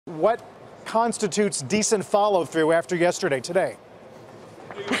What constitutes decent follow-through after yesterday, today?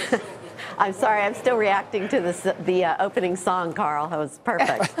 I'm sorry, I'm still reacting to the opening song, Carl. That was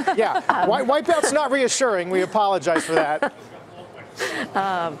perfect. Yeah, wipeout's not reassuring. We apologize for that.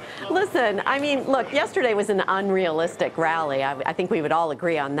 Listen, I mean, look, yesterday was an unrealistic rally. I think we would all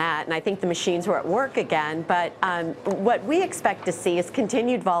agree on that, and I think the machines were at work again. But what we expect to see is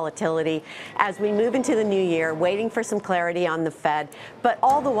continued volatility as we move into the new year, waiting for some clarity on the Fed, but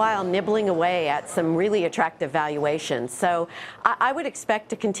all the while nibbling away at some really attractive valuations. So I would expect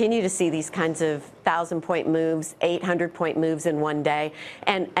to continue to see these kinds of 1,000-point moves, 800-point moves in one day,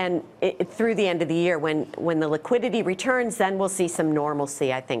 and through the end of the year, when the liquidity returns, then we'll see some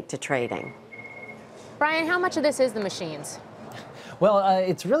normalcy, I think, to trading. Brian, how much of this is the machines? Well,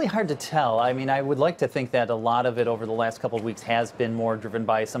 it's really hard to tell. I mean, I would like to think that a lot of it over the last couple of weeks has been more driven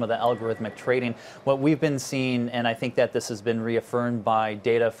by some of the algorithmic trading. What we've been seeing, and I think that this has been reaffirmed by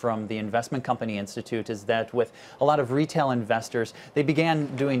data from the Investment Company Institute, is that with a lot of retail investors, they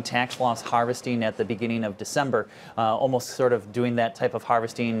began doing tax loss harvesting at the beginning of December, almost sort of doing that type of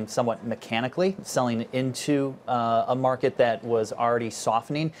harvesting somewhat mechanically, selling into a market that was already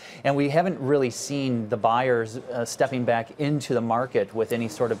softening. And we haven't really seen the buyers stepping back into the market with any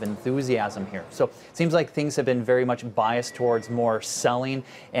sort of enthusiasm here. So it seems like things have been very much biased towards more selling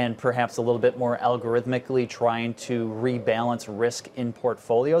and perhaps a little bit more algorithmically trying to rebalance risk in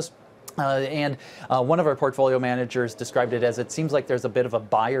portfolios. One of our portfolio managers described it as it seems like there's a bit of a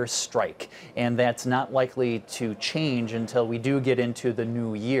buyer's strike, and that's not likely to change until we do get into the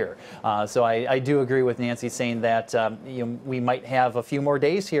new year. So I do agree with Nancy saying that we might have a few more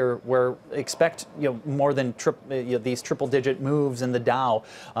days here where expect more than these triple-digit moves in the Dow.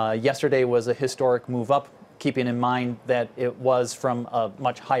 Yesterday was a historic move up, keeping in mind that it was from a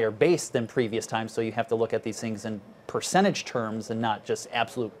much higher base than previous times. So you have to look at these things in percentage terms and not just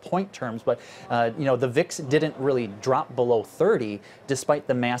absolute point terms. But the VIX didn't really drop below 30 despite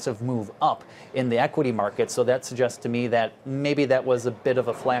the massive move up in the equity market. So that suggests to me that maybe that was a bit of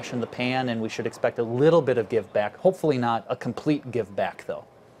a flash in the pan and we should expect a little bit of give back. Hopefully not a complete give back, though.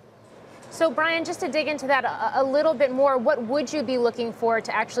 So Brian, just to dig into that a little bit more, what would you be looking for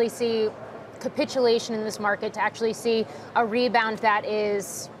to actually see capitulation in this market, to actually see a rebound that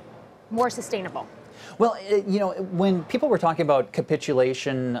is more sustainable? Well, when people were talking about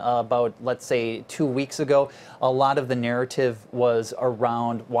capitulation about, let's say, 2 weeks ago, a lot of the narrative was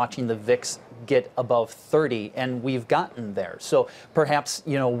around watching the VIX get above 30, and we've gotten there. So perhaps,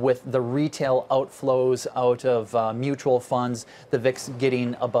 with the retail outflows out of mutual funds, the VIX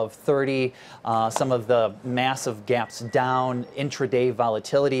getting above 30, some of the massive gaps down, intraday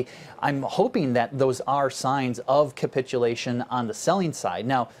volatility, I'm hoping that those are signs of capitulation on the selling side.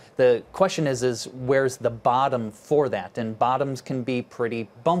 Now, the question is where's the bottom for that? And bottoms can be pretty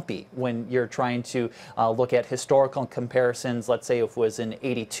bumpy when you're trying to look at historical comparisons. Let's say if it was in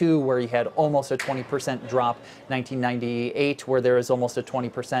 82 where you had almost a 20% drop, 1998 where there was almost a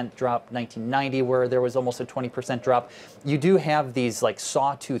 20% drop, 1990 where there was almost a 20% drop. You do have these like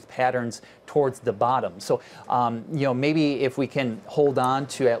sawtooth patterns towards the bottom. So, maybe if we can hold on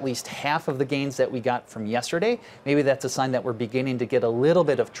to at least half of the gains that we got from yesterday, maybe that's a sign that we're beginning to get a little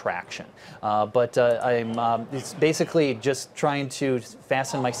bit of traction. But I'm it's basically just trying to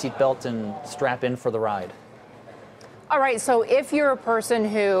fasten my seatbelt and strap in for the ride. All right, so if you're a person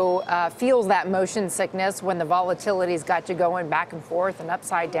who feels that motion sickness when the volatility's got you going back and forth and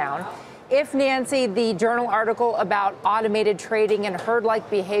upside down, if, Nancy, the Journal article about automated trading and herd-like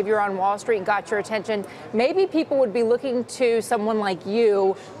behavior on Wall Street got your attention, maybe people would be looking to someone like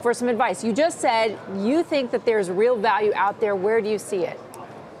you for some advice. You just said you think that there's real value out there. Where do you see it?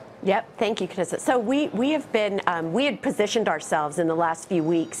 Yep, thank you, Knissa. So we had positioned ourselves in the last few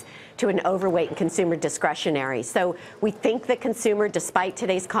weeks to an overweight in consumer discretionary. So we think the consumer, despite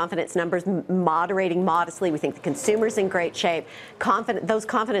today's confidence numbers moderating modestly, we think the consumer's in great shape. Those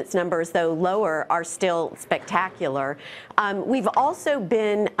confidence numbers, though lower, are still spectacular. We've also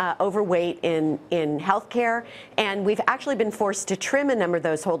been overweight in healthcare, and we've actually been forced to trim a number of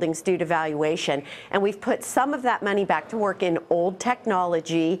those holdings due to valuation. And we've put some of that money back to work in old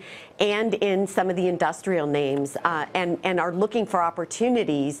technology and in some of the industrial names, and are looking for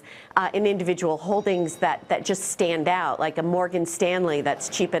opportunities in individual holdings that just stand out, like a Morgan Stanley that's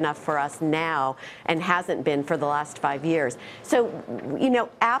cheap enough for us now and hasn't been for the last 5 years. So,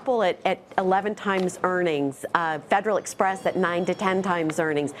 Apple at 11 times earnings, Federal Express at 9 to 10 times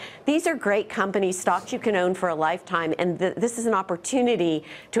earnings. These are great companies, stocks you can own for a lifetime, and this is an opportunity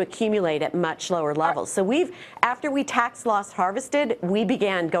to accumulate at much lower levels. So after we tax loss harvested, we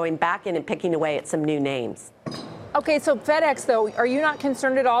began going back in and picking away at some new names. Okay, so FedEx, though, are you not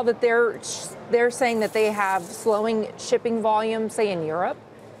concerned at all that they're saying that they have slowing shipping volume, say, in Europe?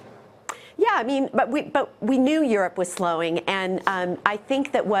 Yeah, I mean, but we knew Europe was slowing, and I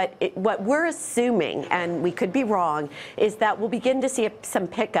think that what we're assuming, and we could be wrong, is that we'll begin to see some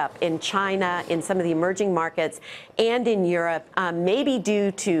pickup in China, in some of the emerging markets, and in Europe, maybe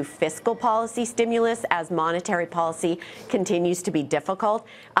due to fiscal policy stimulus as monetary policy continues to be difficult.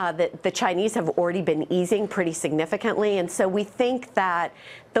 The Chinese have already been easing pretty significantly, and so we think that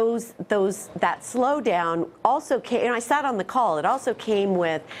that slowdown also came, and I sat on the call, it also came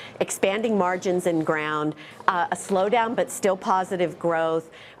with expanding margins in ground, a slowdown but still positive growth.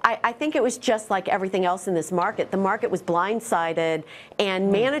 I think it was just like everything else in this market. The market was blindsided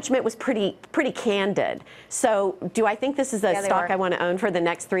and management was pretty candid. So do I think this is a stock I want to own for the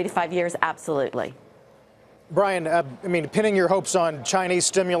next 3 to 5 years? Absolutely. Brian, I mean, pinning your hopes on Chinese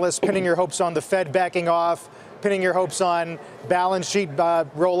stimulus, pinning your hopes on the Fed backing off, pinning your hopes on balance sheet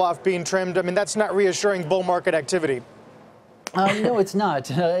roll-off being trimmed, I mean, that's not reassuring bull market activity. No, it's not.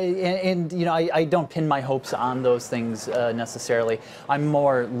 And you know, I don't pin my hopes on those things necessarily. I'm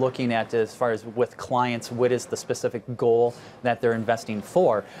more looking at, as far as with clients, what is the specific goal that they're investing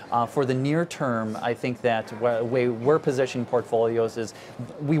for. For the near term, I think that the way we're positioning portfolios is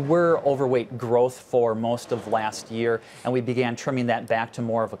we were overweight growth for most of last year, and we began trimming that back to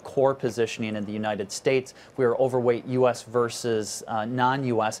more of a core positioning in the United States. We were overweight U.S. versus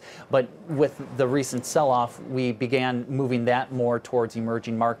non-U.S., but with the recent sell-off, we began moving that more towards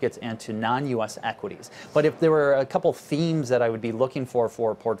emerging markets and to non-U.S. equities. But if there were a couple themes that I would be looking for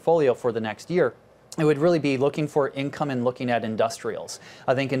a portfolio for the next year, it would really be looking for income and looking at industrials.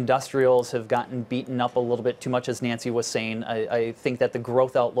 I think industrials have gotten beaten up a little bit too much, as Nancy was saying. I think that the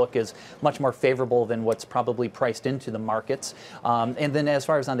growth outlook is much more favorable than what's probably priced into the markets. And then as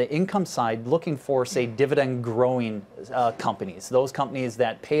far as on the income side, looking for, say, dividend growing companies, those companies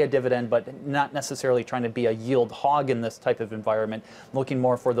that pay a dividend but not necessarily trying to be a yield hog in this type of environment, looking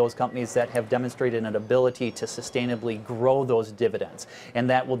more for those companies that have demonstrated an ability to sustainably grow those dividends, and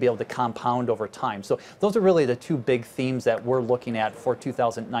that will be able to compound over time. So those are really the two big themes that we're looking at for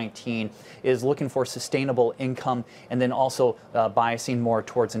 2019, is looking for sustainable income and then also biasing more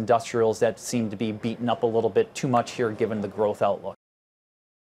towards industrials that seem to be beaten up a little bit too much here given the growth outlook.